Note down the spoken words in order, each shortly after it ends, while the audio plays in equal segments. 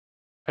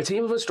A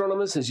team of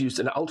astronomers has used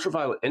an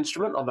ultraviolet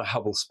instrument on the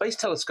Hubble Space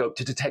Telescope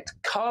to detect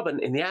carbon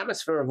in the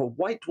atmosphere of a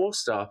white dwarf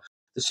star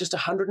that's just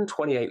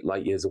 128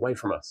 light years away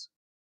from us.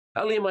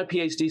 Early in my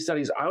PhD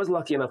studies, I was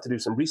lucky enough to do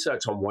some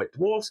research on white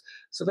dwarfs,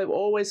 so they've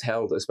always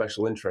held a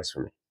special interest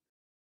for me.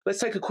 Let's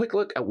take a quick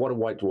look at what a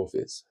white dwarf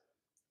is.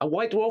 A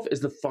white dwarf is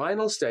the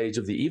final stage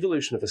of the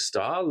evolution of a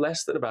star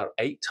less than about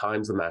 8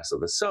 times the mass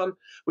of the Sun,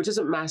 which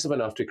isn't massive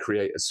enough to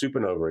create a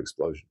supernova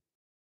explosion.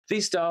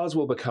 These stars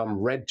will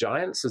become red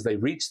giants as they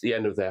reach the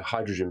end of their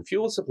hydrogen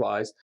fuel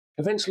supplies,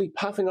 eventually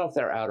puffing off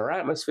their outer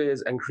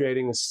atmospheres and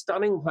creating a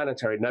stunning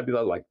planetary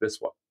nebula like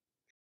this one.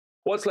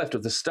 What's left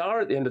of the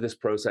star at the end of this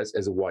process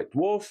is a white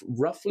dwarf,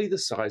 roughly the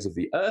size of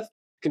the Earth,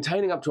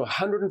 containing up to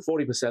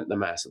 140% the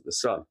mass of the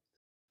Sun.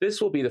 This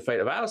will be the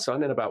fate of our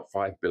Sun in about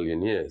 5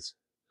 billion years.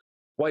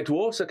 White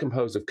dwarfs are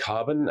composed of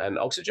carbon and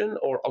oxygen,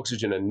 or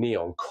oxygen and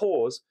neon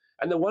cores,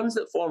 and the ones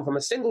that form from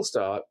a single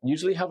star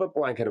usually have a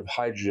blanket of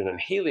hydrogen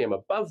and helium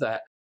above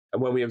that, and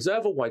when we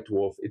observe a white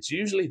dwarf, it's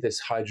usually this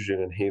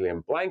hydrogen and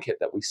helium blanket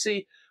that we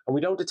see, and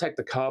we don't detect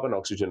the carbon,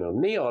 oxygen, or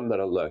neon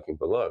that are lurking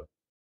below.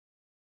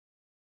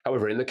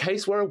 However, in the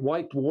case where a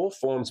white dwarf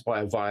forms by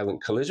a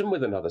violent collision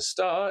with another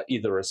star,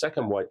 either a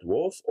second white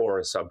dwarf or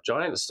a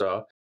subgiant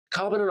star,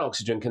 carbon and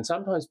oxygen can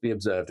sometimes be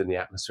observed in the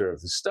atmosphere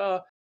of the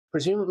star,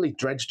 presumably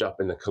dredged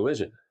up in the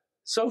collision.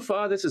 So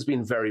far, this has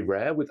been very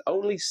rare, with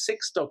only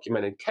 6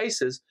 documented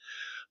cases,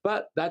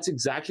 but that's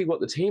exactly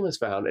what the team has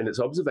found in its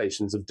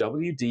observations of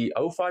WD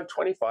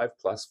 0525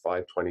 plus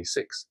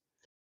 526.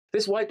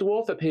 This white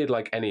dwarf appeared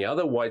like any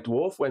other white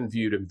dwarf when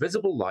viewed in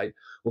visible light,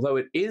 although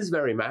it is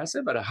very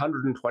massive at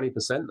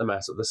 120% the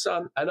mass of the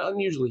Sun and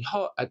unusually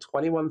hot at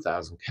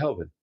 21,000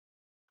 Kelvin.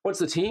 Once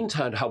the team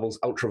turned Hubble's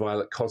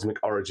ultraviolet Cosmic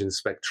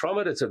Origins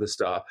Spectrometer to the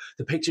star,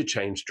 the picture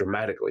changed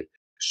dramatically,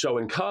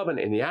 showing carbon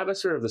in the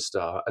atmosphere of the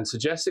star and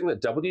suggesting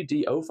that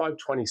WD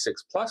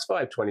 0526 plus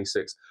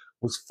 526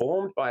 was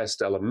formed by a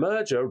stellar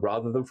merger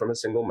rather than from a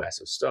single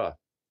massive star.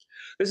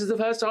 This is the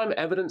first time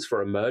evidence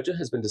for a merger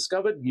has been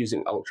discovered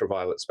using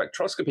ultraviolet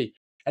spectroscopy,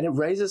 and it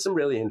raises some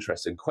really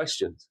interesting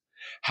questions.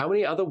 How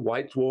many other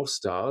white dwarf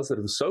stars that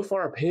have so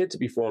far appeared to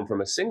be formed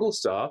from a single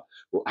star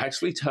will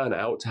actually turn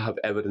out to have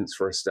evidence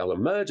for a stellar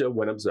merger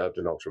when observed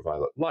in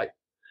ultraviolet light?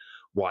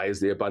 Why is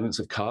the abundance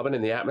of carbon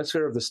in the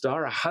atmosphere of the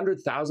star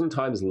 100,000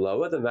 times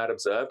lower than that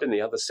observed in the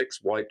other 6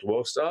 white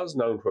dwarf stars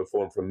known to have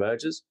formed from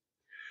mergers?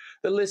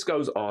 The list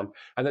goes on,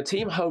 and the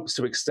team hopes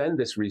to extend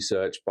this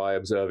research by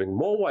observing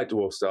more white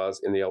dwarf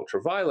stars in the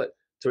ultraviolet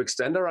to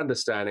extend our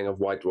understanding of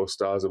white dwarf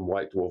stars and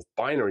white dwarf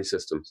binary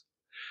systems.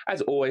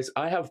 As always,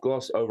 I have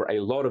glossed over a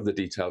lot of the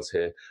details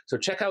here, so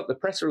check out the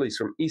press release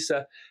from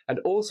ESA and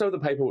also the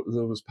paper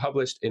that was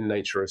published in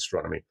Nature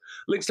Astronomy.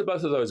 Links to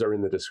both of those are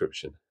in the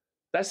description.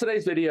 That's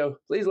today's video.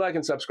 Please like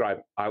and subscribe.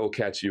 I will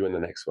catch you in the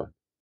next one.